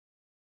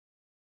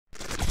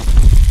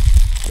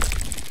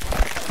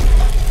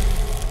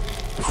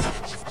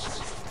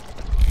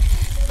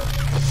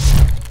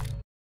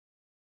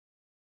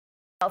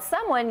Well,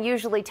 someone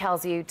usually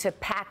tells you to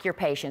pack your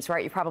patience,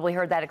 right? You've probably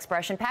heard that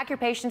expression, pack your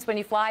patience when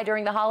you fly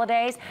during the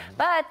holidays.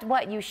 But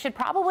what you should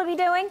probably be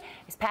doing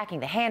is packing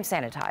the hand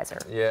sanitizer.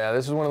 Yeah,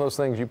 this is one of those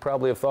things you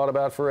probably have thought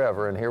about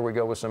forever, and here we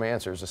go with some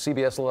answers. A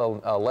CBS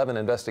 11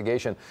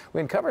 investigation.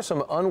 We uncover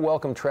some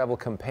unwelcome travel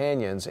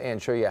companions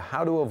and show you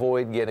how to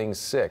avoid getting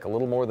sick, a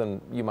little more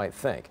than you might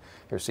think.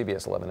 Here's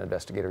CBS 11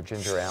 investigator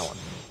Ginger Allen.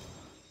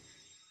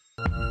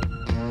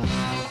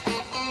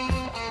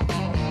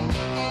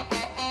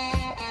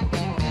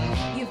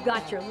 You've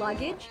got your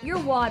luggage, your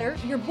water,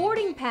 your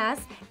boarding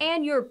pass,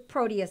 and your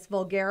Proteus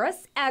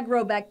vulgaris,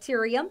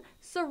 Agrobacterium,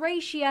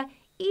 Serratia,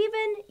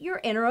 even your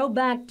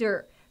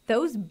Enterobacter.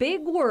 Those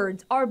big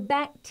words are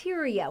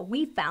bacteria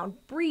we found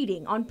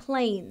breeding on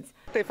planes.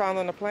 They found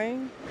on the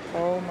plane?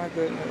 Oh my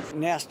goodness.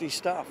 Nasty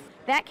stuff.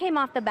 That came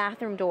off the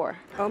bathroom door.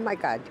 Oh my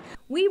God.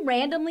 We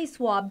randomly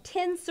swabbed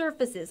 10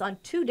 surfaces on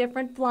 2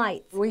 different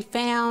flights. We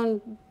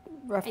found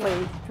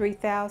roughly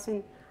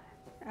 3,000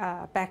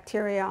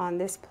 bacteria on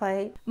this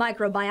plate.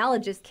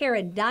 Microbiologist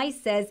Karen Dice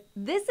says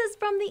this is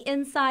from the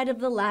inside of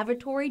the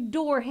lavatory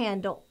door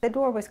handle. The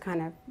door was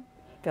kind of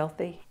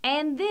filthy.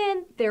 And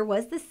then there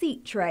was the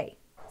seat tray.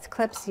 It's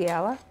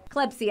Klebsiella.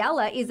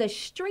 Klebsiella is a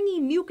stringy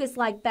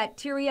mucus-like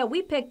bacteria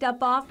we picked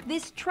up off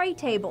this tray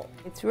table.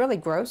 It's really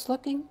gross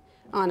looking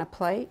on a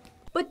plate.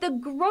 But the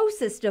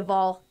grossest of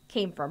all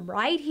came from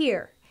right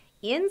here,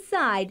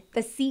 inside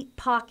the seat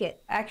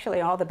pocket. Actually,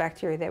 all the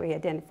bacteria that we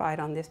identified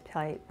on this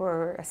plate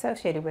were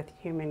associated with the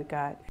human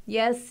gut.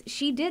 Yes,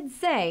 she did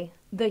say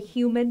the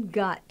human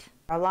gut.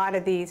 A lot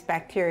of these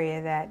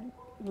bacteria that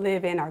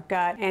live in our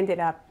gut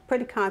ended up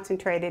pretty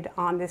concentrated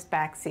on this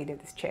back seat of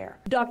this chair.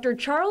 Dr.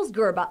 Charles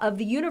Gerba of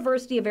the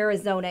University of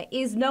Arizona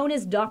is known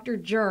as Dr.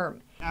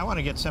 Germ. I want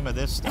to get some of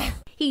this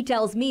stuff. He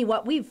tells me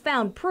what we've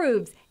found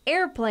proves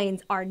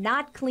airplanes are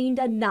not cleaned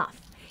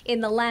enough.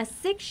 In the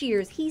last 6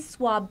 years, he's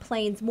swabbed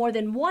planes more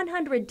than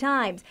 100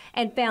 times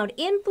and found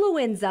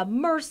influenza,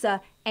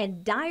 MRSA,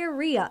 and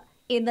diarrhea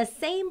in the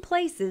same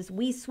places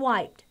we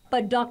swiped.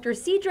 But Dr.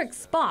 Cedric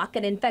Spock,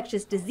 an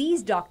infectious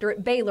disease doctor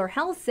at Baylor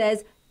Health,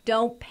 says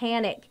don't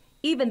panic,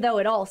 even though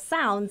it all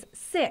sounds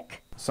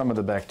sick. Some of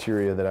the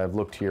bacteria that I've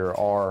looked here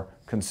are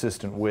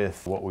consistent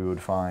with what we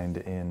would find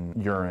in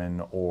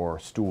urine or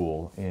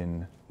stool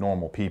in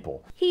normal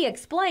people. He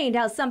explained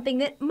how something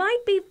that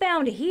might be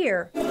found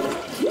here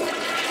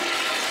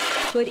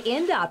could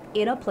end up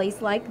in a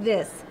place like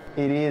this.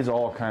 It is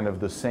all kind of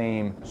the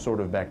same sort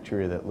of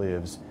bacteria that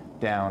lives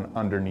down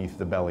underneath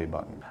the belly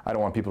button. I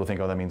don't want people to think,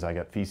 oh, that means I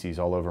got feces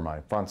all over my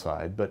front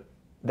side, but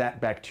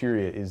that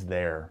bacteria is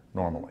there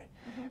normally.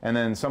 And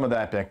then some of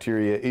that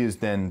bacteria is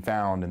then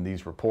found in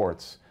these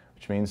reports,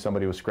 which means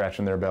somebody was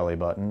scratching their belly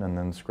button and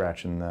then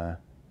scratching the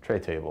tray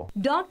table.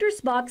 Dr.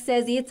 Spock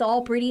says it's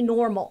all pretty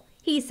normal.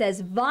 He says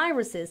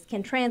viruses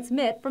can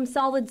transmit from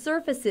solid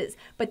surfaces,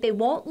 but they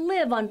won't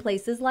live on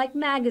places like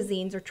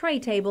magazines or tray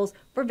tables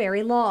for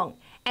very long.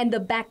 And the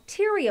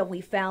bacteria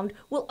we found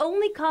will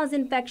only cause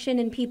infection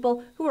in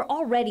people who are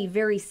already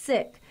very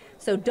sick.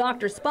 So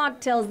Dr. Spock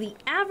tells the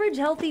average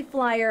healthy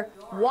flyer,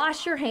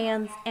 wash your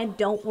hands and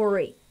don't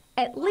worry,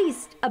 at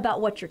least about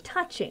what you're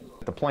touching.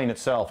 The plane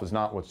itself is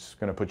not what's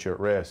going to put you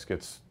at risk,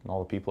 it's all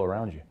the people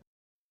around you.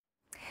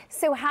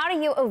 So how do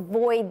you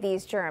avoid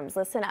these germs?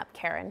 Listen up,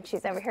 Karen.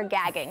 She's over here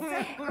gagging.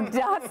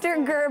 Dr.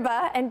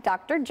 Gerba and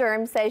Dr.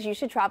 Germ says you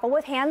should travel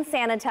with hand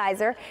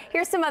sanitizer.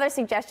 Here's some other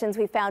suggestions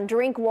we found.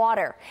 Drink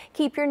water.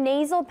 Keep your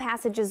nasal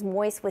passages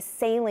moist with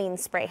saline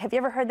spray. Have you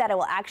ever heard that? It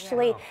will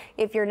actually,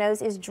 if your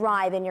nose is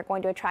dry, then you're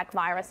going to attract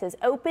viruses.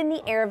 Open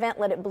the air vent,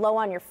 let it blow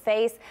on your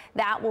face.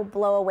 That will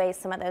blow away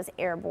some of those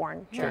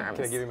airborne germs.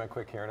 Can I give you my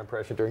quick Karen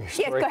impression during your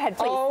story? Yes, go ahead,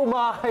 please. Oh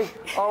my,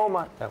 oh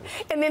my.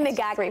 And then the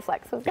gag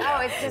reflex was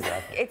Oh,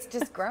 it's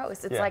just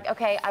gross. It's like,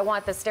 okay, I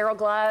want the sterile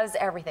gloves,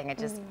 everything. It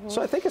just.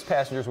 So I think as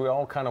passengers, we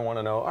all kind of want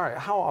to know, all right,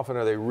 how often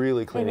are they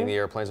really cleaning the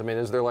airplanes? I mean,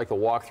 is there like the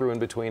walkthrough in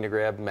between to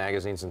grab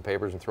magazines and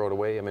papers and throw it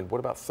away? I mean, what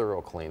about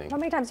thorough cleaning? How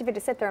many times have you had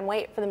to sit there and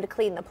wait for them to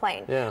clean the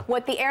plane? Yeah.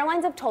 What the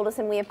airlines have told us,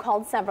 and we have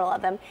called several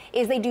of them,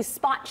 is they do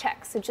spot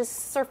checks, so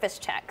just surface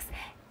checks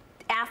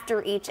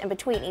after each and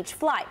between each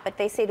flight. But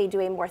they say they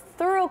do a more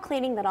thorough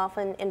cleaning that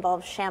often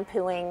involves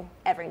shampooing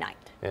every night.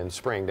 And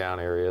spraying down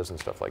areas and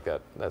stuff like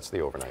that. That's the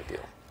overnight deal.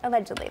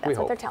 Allegedly, that's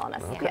what they're telling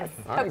us. Okay. Yes,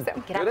 All hope right.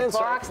 so. Get out the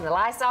Clorox and the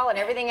Lysol and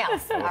everything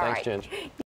else. All Thanks, right. Ginge.